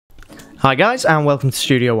Hi guys, and welcome to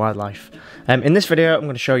Studio Wildlife. In this video I'm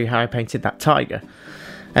going to show you how I painted that tiger.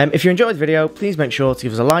 If you enjoyed the video, please make sure to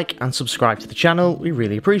give us a like and subscribe to the channel, we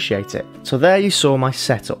really appreciate it. So there you saw my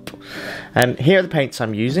setup. Here are the paints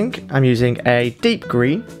I'm using. I'm using a deep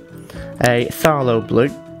green, a Phthalo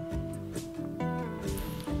Blue,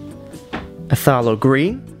 a Phthalo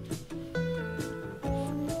Green,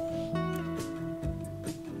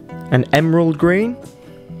 an Emerald Green,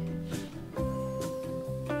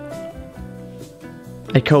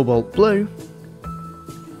 a Cobalt Blue,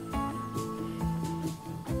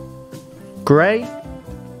 Grey,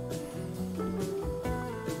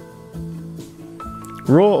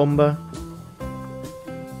 Raw Umber,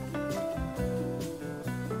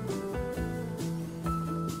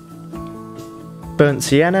 Burnt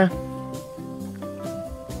Sienna,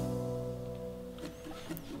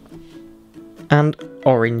 and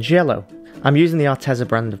Orange Yellow. I'm using the Arteza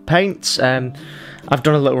brand of paints. I've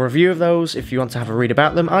done a little review of those if you want to have a read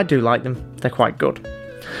about them. I do like them, they're quite good.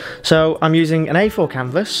 So I'm using an A4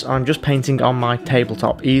 canvas, I'm just painting on my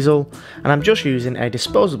tabletop easel, and I'm just using a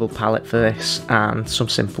disposable palette for this and some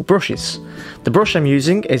simple brushes. The brush I'm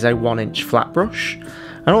using is a 1-inch flat brush,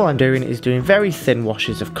 and all I'm doing is doing very thin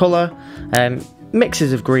washes of colour,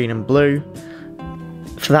 mixes of green and blue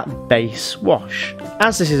for that base wash.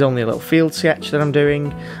 As this is only a little field sketch that I'm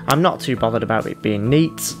doing, I'm not too bothered about it being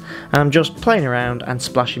neat, and I'm just playing around and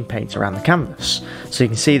splashing paint around the canvas. So you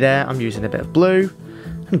can see there I'm using a bit of blue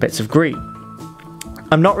and bits of green.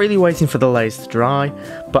 I'm not really waiting for the layers to dry,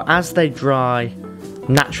 but as they dry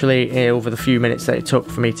naturally over the few minutes that it took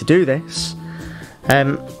for me to do this,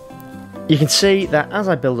 you can see that as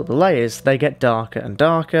I build up the layers they get darker and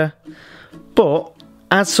darker, but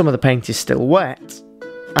as some of the paint is still wet,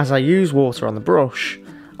 as I use water on the brush,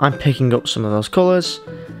 I'm picking up some of those colours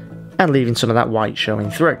and leaving some of that white showing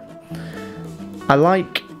through. I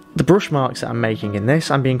like the brush marks that I'm making in this.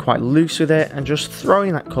 I'm being quite loose with it and just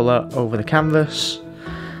throwing that colour over the canvas.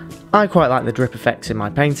 I quite like the drip effects in my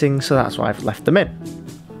painting, so that's why I've left them in.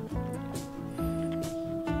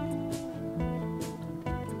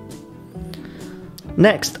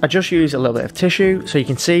 Next, I just use a little bit of tissue so you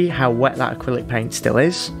can see how wet that acrylic paint still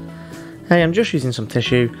is. Hey, I'm just using some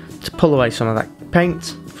tissue to pull away some of that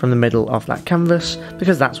paint from the middle of that canvas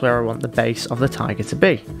because that's where I want the base of the tiger to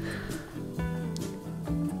be.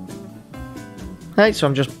 Hey, so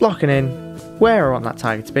I'm just blocking in where I want that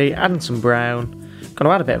tiger to be, adding some brown. Going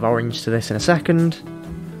to add a bit of orange to this in a second,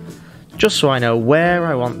 just so I know where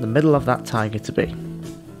I want the middle of that tiger to be.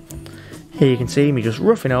 Here you can see me just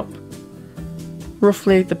roughing up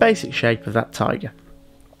roughly the basic shape of that tiger.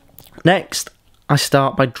 Next, I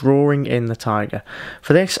start by drawing in the tiger.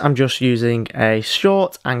 For this I'm just using a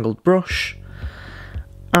short angled brush.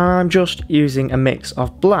 I'm just using a mix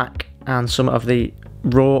of black and some of the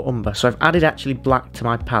raw umber. So I've added actually black to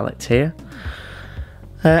my palette here.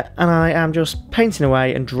 And I am just painting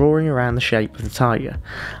away and drawing around the shape of the tiger.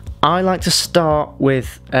 I like to start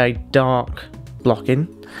with a dark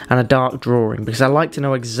blocking and a dark drawing because I like to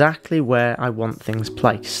know exactly where I want things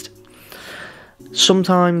placed.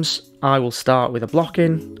 Sometimes I will start with a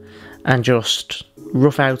blocking and just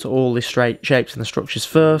rough out all the straight shapes and the structures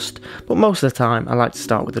first, but most of the time I like to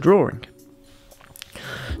start with the drawing.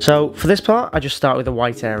 So for this part I just start with the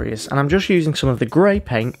white areas, and I'm just using some of the grey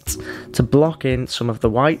paint to block in some of the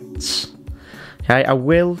whites. Okay, I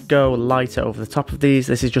will go lighter over the top of these.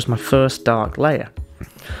 This is just my first dark layer.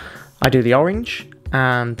 I do the orange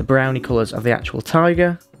and the browny colours of the actual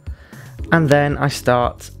tiger, and then I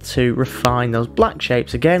start to refine those black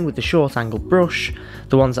shapes again with the short angled brush,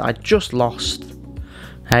 the ones that I just lost,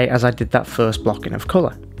 hey, as I did that first blocking of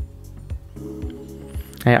colour.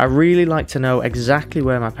 Hey, I really like to know exactly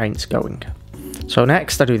where my paint's going. So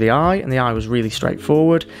next I do the eye, and the eye was really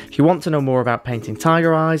straightforward. If you want to know more about painting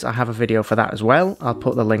tiger eyes, I have a video for that as well. I'll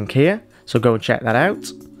put the link here, so go and check that out.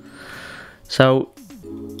 So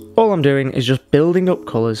all I'm doing is just building up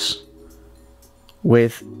colours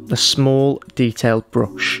with the small detailed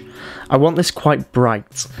brush. I want this quite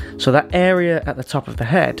bright, so that area at the top of the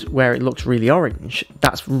head where it looks really orange,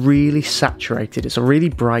 that's really saturated. It's a really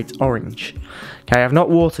bright orange. Okay, I've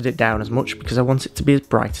not watered it down as much because I want it to be as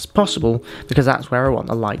bright as possible because that's where I want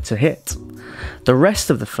the light to hit. The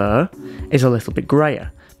rest of the fur is a little bit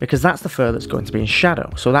greyer because that's the fur that's going to be in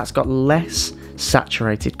shadow, so that's got less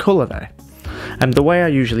saturated colour there. And the way I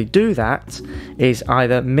usually do that is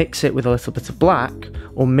either mix it with a little bit of black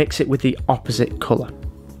or mix it with the opposite colour.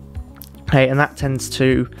 Okay, and that tends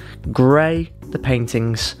to grey the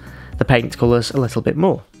paint colours a little bit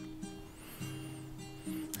more.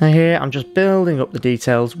 And here I'm just building up the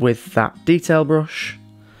details with that detail brush.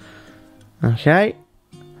 Okay,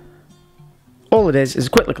 all it is a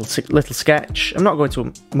quick little sketch. I'm not going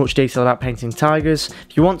into much detail about painting tigers.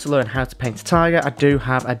 If you want to learn how to paint a tiger, I do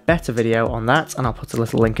have a better video on that, and I'll put a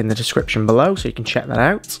little link in the description below so you can check that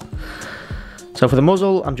out. So for the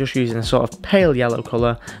muzzle, I'm just using a sort of pale yellow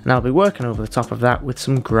colour, and I'll be working over the top of that with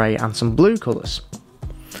some grey and some blue colours.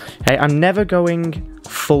 Okay, I'm never going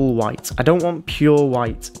full white. I don't want pure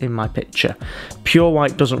white in my picture. Pure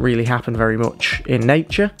white doesn't really happen very much in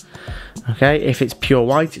nature. Okay, if it's pure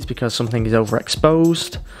white, it's because something is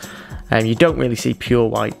overexposed. You don't really see pure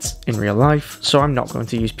white in real life, so I'm not going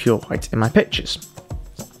to use pure white in my pictures.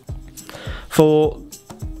 For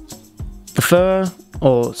the fur,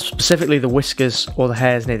 or specifically the whiskers or the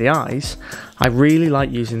hairs near the eyes, I really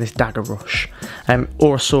like using this dagger brush,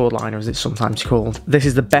 or a sword liner as it's sometimes called. This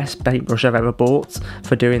is the best paintbrush I've ever bought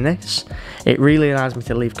for doing this. It really allows me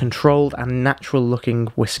to leave controlled and natural looking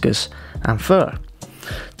whiskers and fur.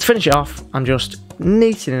 To finish it off, I'm just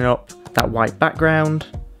neatening up that white background,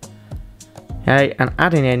 okay, and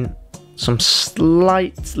adding in some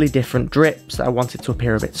slightly different drips that I want it to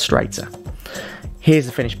appear a bit straighter. Here's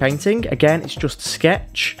the finished painting. Again, it's just a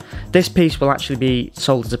sketch. This piece will actually be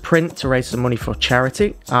sold as a print to raise some money for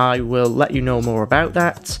charity. I will let you know more about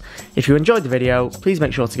that. If you enjoyed the video, please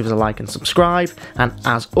make sure to give us a like and subscribe. And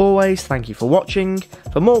as always, thank you for watching.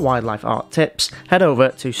 For more wildlife art tips, head over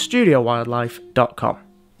to studiowildlife.com.